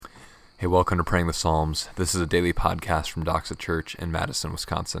Hey, welcome to Praying the Psalms. This is a daily podcast from Doxa Church in Madison,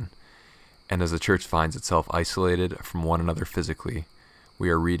 Wisconsin. And as the church finds itself isolated from one another physically,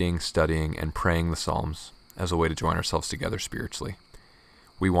 we are reading, studying, and praying the Psalms as a way to join ourselves together spiritually.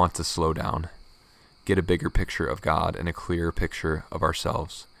 We want to slow down, get a bigger picture of God and a clearer picture of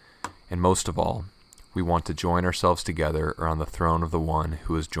ourselves. And most of all, we want to join ourselves together around the throne of the one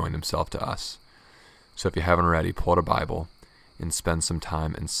who has joined himself to us. So if you haven't already, pull out a Bible and spend some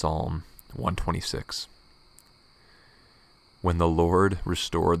time in Psalm 126. When the Lord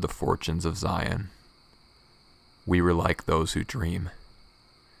restored the fortunes of Zion, we were like those who dream.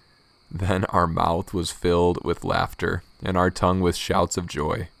 Then our mouth was filled with laughter, and our tongue with shouts of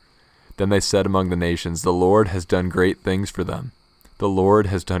joy. Then they said among the nations, "The Lord has done great things for them. The Lord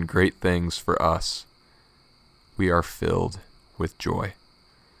has done great things for us." We are filled with joy.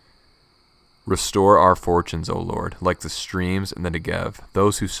 Restore our fortunes, O Lord, like the streams in the Negev.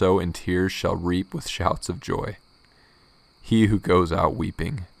 Those who sow in tears shall reap with shouts of joy. He who goes out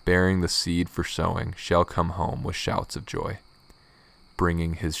weeping, bearing the seed for sowing, shall come home with shouts of joy,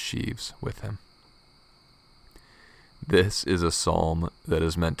 bringing his sheaves with him. This is a psalm that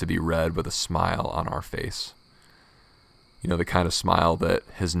is meant to be read with a smile on our face. You know, the kind of smile that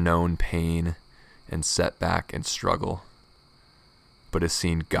has known pain and setback and struggle, but has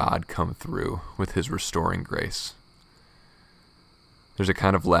seen God come through with his restoring grace. There's a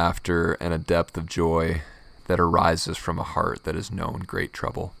kind of laughter and a depth of joy that arises from a heart that has known great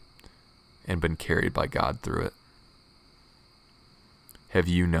trouble and been carried by God through it. Have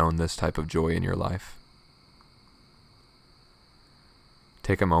you known this type of joy in your life?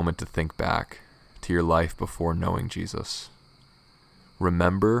 Take a moment to think back to your life before knowing Jesus.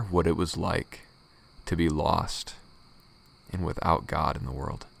 Remember what it was like to be lost and without God in the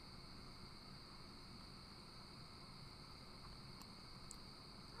world.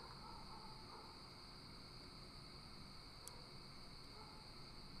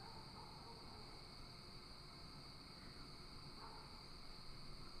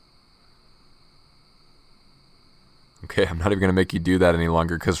 Okay, I'm not even going to make you do that any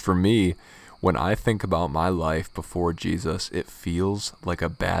longer, because for me, when I think about my life before Jesus, it feels like a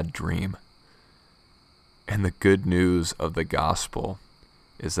bad dream. And the good news of the gospel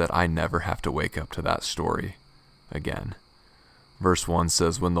is that I never have to wake up to that story again. Verse 1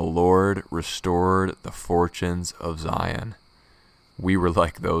 says, "When the Lord restored the fortunes of Zion, we were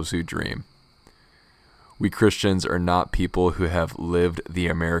like those who dream." We Christians are not people who have lived the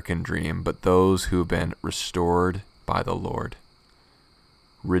American dream, but those who have been restored by the Lord,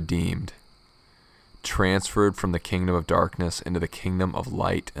 redeemed, transferred from the kingdom of darkness into the kingdom of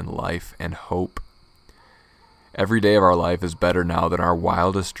light and life and hope. Every day of our life is better now than our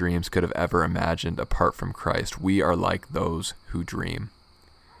wildest dreams could have ever imagined apart from Christ. We are like those who dream,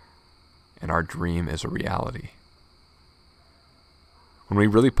 and our dream is a reality. When we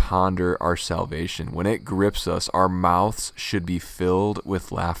really ponder our salvation, when it grips us, our mouths should be filled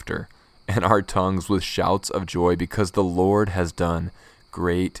with laughter and our tongues with shouts of joy, because the Lord has done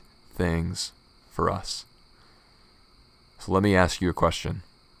great things for us. So let me ask you a question.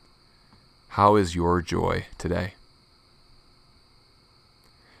 How is your joy today?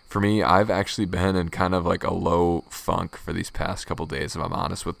 For me, I've actually been in kind of like a low funk for these past couple days, if I'm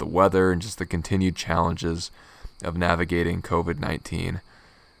honest, with the weather and just the continued challenges of navigating COVID-19.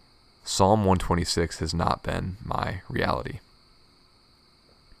 Psalm 126 has not been my reality.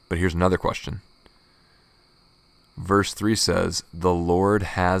 But here's another question. Verse 3 says, "The Lord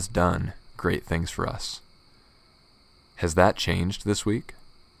has done great things for us." Has that changed this week?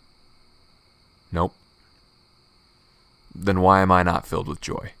 Nope. Then why am I not filled with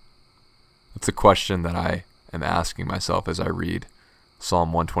joy? That's a question that I am asking myself as I read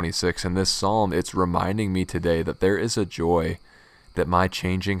Psalm 126. And this psalm, it's reminding me today that there is a joy that my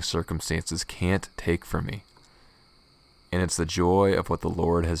changing circumstances can't take from me. And it's the joy of what the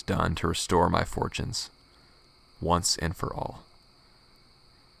Lord has done to restore my fortunes once and for all.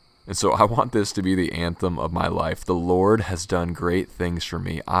 And so I want this to be the anthem of my life. The Lord has done great things for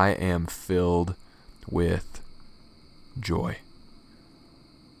me. I am filled with joy.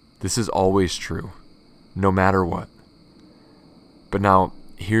 This is always true, no matter what. But now,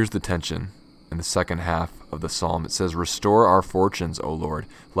 here's the tension in the second half of the psalm. It says, "Restore our fortunes, O Lord,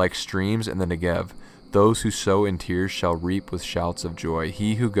 like streams in the Negev. Those who sow in tears shall reap with shouts of joy.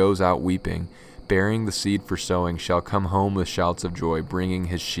 He who goes out weeping, bearing the seed for sowing, shall come home with shouts of joy, bringing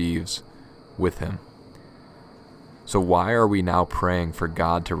his sheaves with him." So why are we now praying for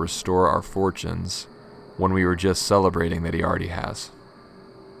God to restore our fortunes when we were just celebrating that he already has?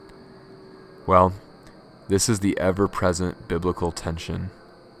 Well, this is the ever-present biblical tension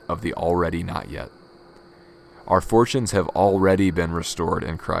of the already not yet. Our fortunes have already been restored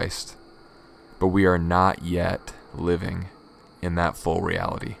in Christ, but we are not yet living in that full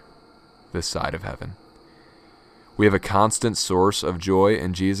reality this side of heaven. We have a constant source of joy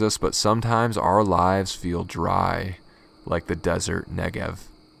in Jesus, but sometimes our lives feel dry like the desert Negev.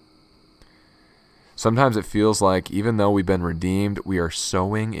 Sometimes it feels like even though we've been redeemed, we are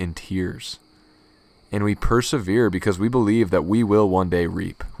sowing in tears. And we persevere because we believe that we will one day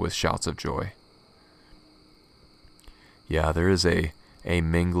reap with shouts of joy. Yeah, there is a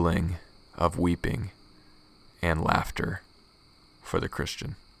mingling of weeping and laughter for the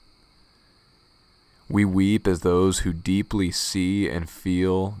Christian. We weep as those who deeply see and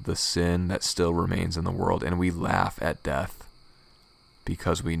feel the sin that still remains in the world, and we laugh at death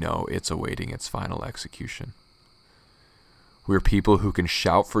because we know it's awaiting its final execution. We're people who can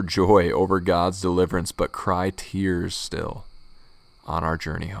shout for joy over God's deliverance, but cry tears still on our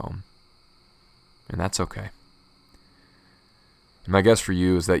journey home. And that's okay. And my guess for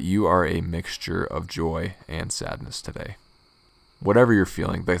you is that you are a mixture of joy and sadness today. Whatever you're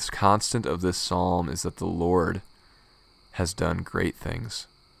feeling, the constant of this psalm is that the Lord has done great things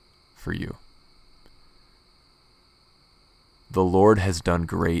for you. The Lord has done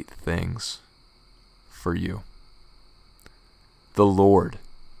great things for you. The Lord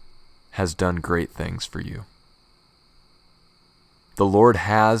has done great things for you. The Lord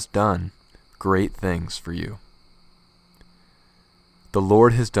has done great things for you. The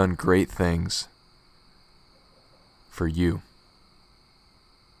Lord has done great things for you.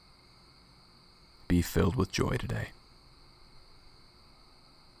 Be filled with joy today.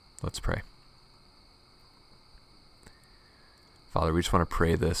 Let's pray. Father, we just want to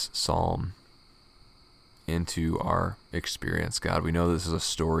pray this psalm into our experience. God, we know this is a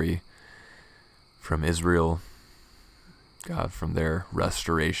story from Israel, God, from their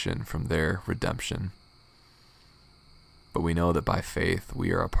restoration, from their redemption. But we know that by faith,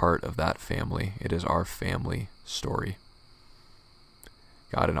 we are a part of that family. It is our family story.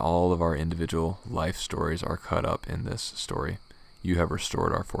 God, and all of our individual life stories are cut up in this story. You have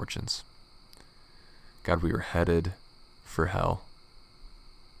restored our fortunes. God, we were headed for hell.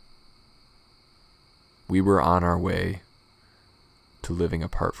 We were on our way to living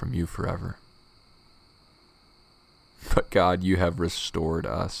apart from you forever. But God, you have restored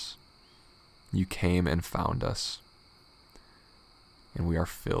us. You came and found us. And we are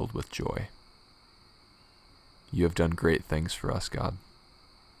filled with joy. You have done great things for us, God.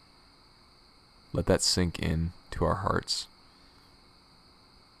 Let that sink in to our hearts.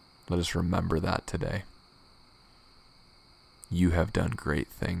 Let us remember that today. You have done great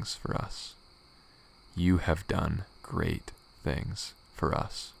things for us. You have done great things for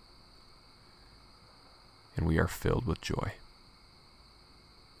us. And we are filled with joy.